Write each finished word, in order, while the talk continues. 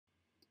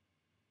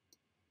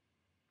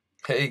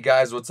Hey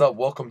guys, what's up?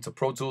 Welcome to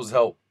Protools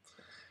Help.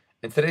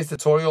 In today's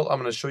tutorial, I'm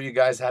going to show you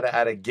guys how to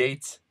add a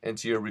gate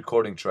into your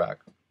recording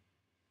track.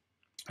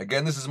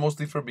 Again, this is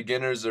mostly for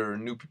beginners or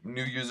new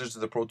users to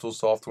the Pro Tools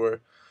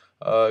software.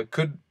 It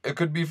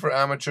could be for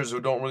amateurs who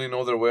don't really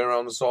know their way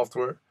around the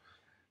software.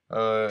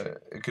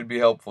 It could be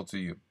helpful to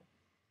you.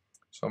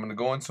 So I'm going to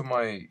go into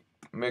my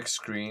mix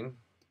screen.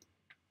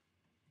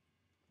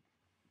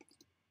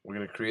 We're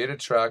going to create a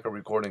track, a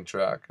recording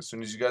track. As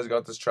soon as you guys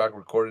got this track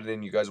recorded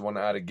in, you guys want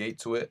to add a gate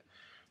to it.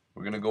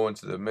 We're gonna go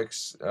into the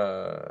mix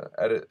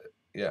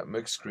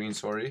mix screen.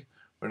 Sorry,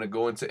 we're gonna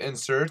go into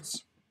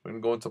inserts. We're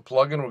gonna go into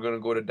plugin. We're gonna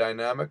go to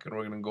dynamic, and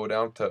we're gonna go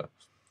down to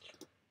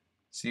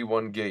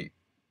C1 gate.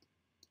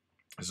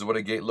 This is what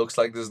a gate looks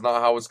like. This is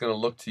not how it's gonna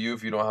look to you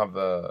if you don't have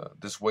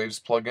this Waves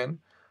plugin,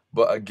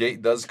 but a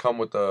gate does come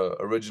with the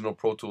original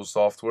Pro Tools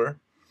software.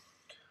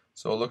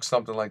 So it looks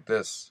something like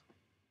this.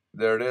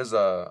 There it is.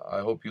 I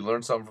hope you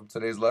learned something from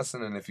today's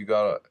lesson, and if you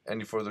got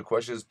any further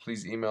questions,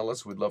 please email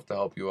us. We'd love to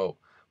help you out.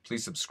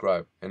 Please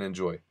subscribe and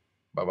enjoy.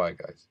 Bye bye,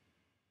 guys.